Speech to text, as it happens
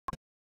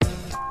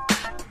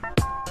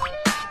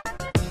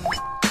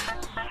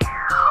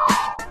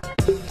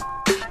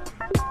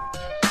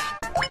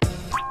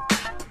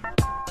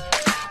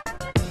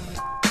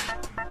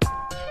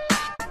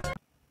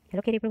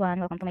Okay everyone,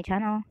 welcome to my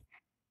channel.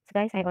 So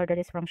guys, I ordered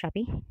this from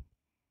Shopee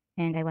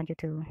and I want you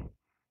to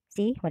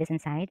see what is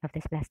inside of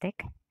this plastic.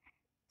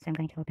 So I'm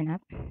going to open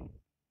up.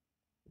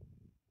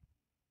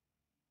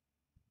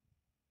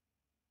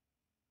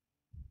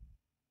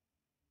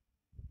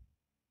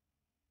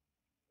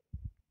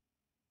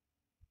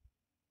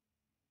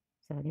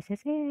 So this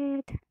is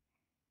it.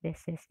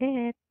 This is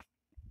it.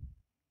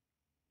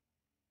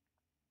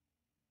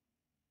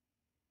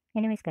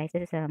 Anyways guys,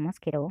 this is a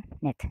mosquito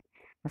net.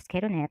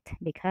 Mosquito net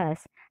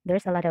because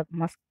there's a lot of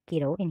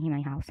mosquito in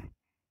my house.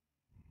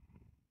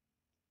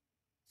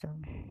 So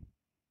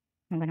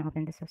I'm gonna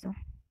open this also.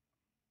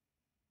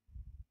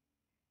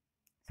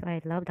 So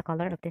I love the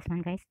color of this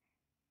one guys.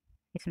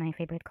 It's my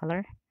favorite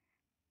color.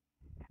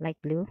 Light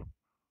blue.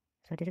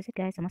 So this is it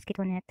guys, a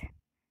mosquito net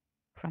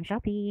from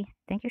Shopee.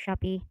 Thank you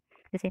Shopee.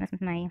 The same as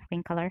my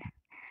ring color,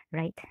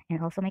 right?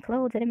 And also my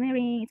clothes that I'm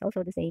wearing, it's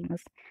also the same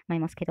as my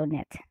mosquito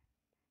net.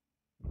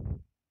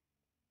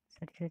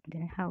 So this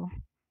is how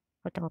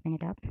to open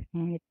it up,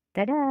 and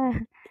ta-da!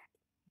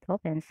 It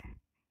opens.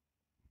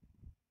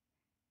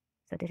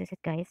 So this is it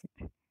guys.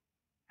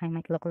 I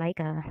might look like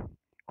a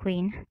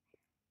queen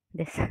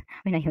this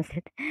when I use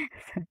it.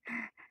 So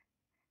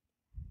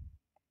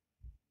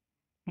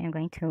I am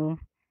going to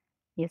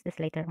use this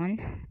later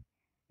on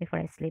before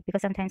I sleep,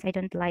 because sometimes I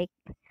don't like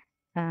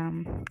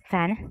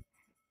fan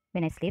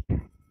when I sleep,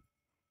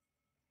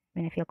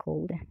 when I feel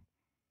cold.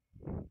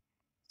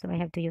 So I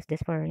have to use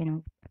this for,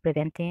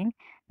 preventing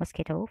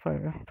mosquito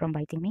from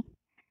biting me.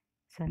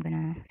 So I'm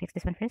gonna fix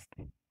this one first.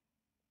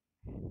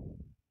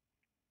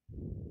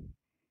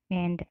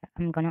 And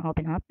I'm gonna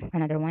open up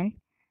another one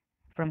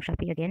from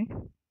Shopee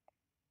again.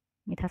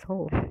 It has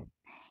hole.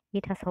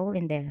 It has hole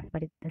in there,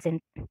 but it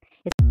doesn't.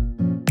 It's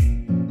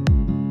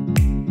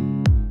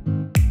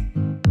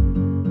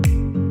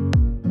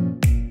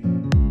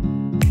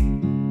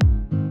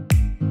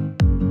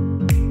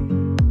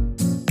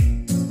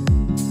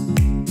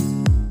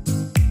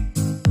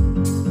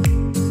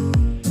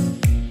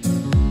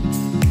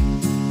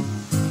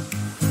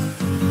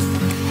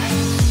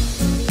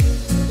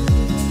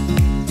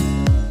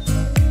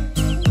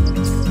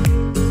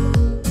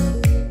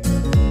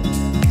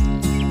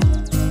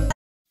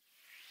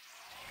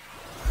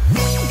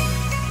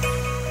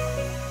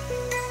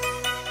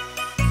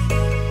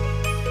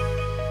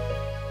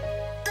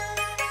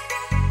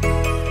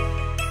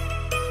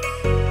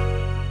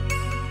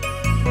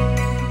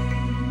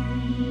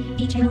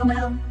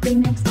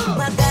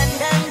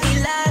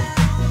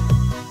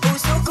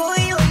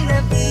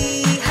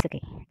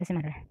okay, doesn't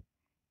matter.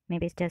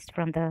 Maybe it's just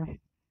from the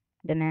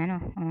man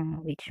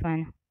which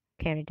one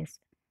carried this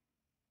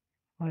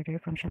order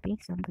from Shopee.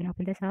 So I'm gonna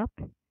open this up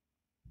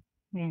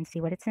and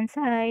see what it's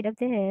inside of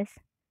this.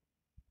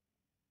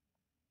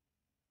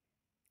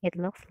 It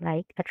looks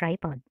like a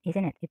tripod,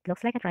 isn't it? It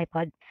looks like a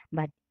tripod,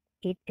 but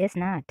it is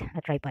not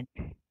a tripod.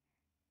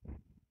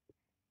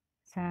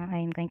 So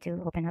I'm going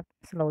to open up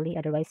slowly,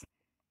 otherwise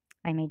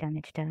I may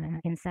damage the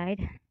inside.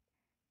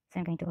 So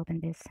I'm going to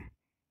open this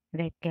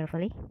very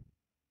carefully.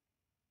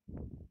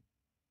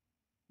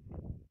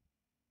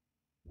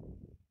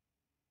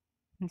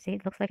 You see,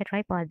 it looks like a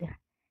tripod,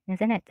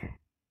 isn't it?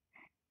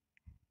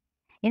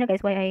 You know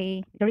guys,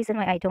 the reason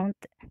why I don't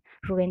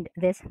ruin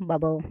this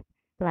bubble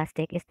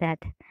plastic is that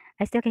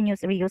I still can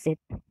reuse it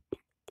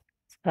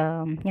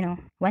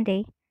one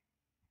day.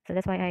 So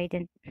that's why I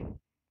didn't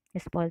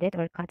spoil it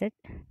or cut it,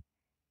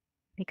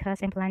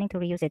 because I'm planning to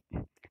reuse it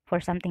for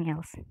something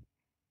else.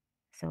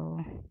 So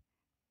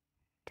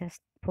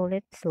just pull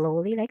it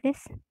slowly like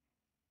this.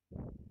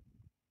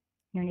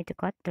 No need to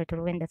cut or to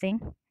ruin the thing.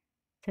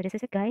 So this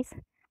is it guys.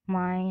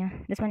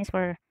 This one is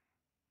for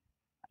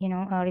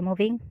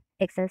removing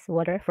excess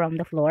water from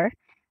the floor,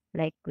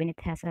 like when it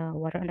has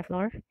water on the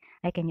floor,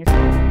 I can use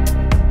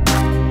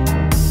it.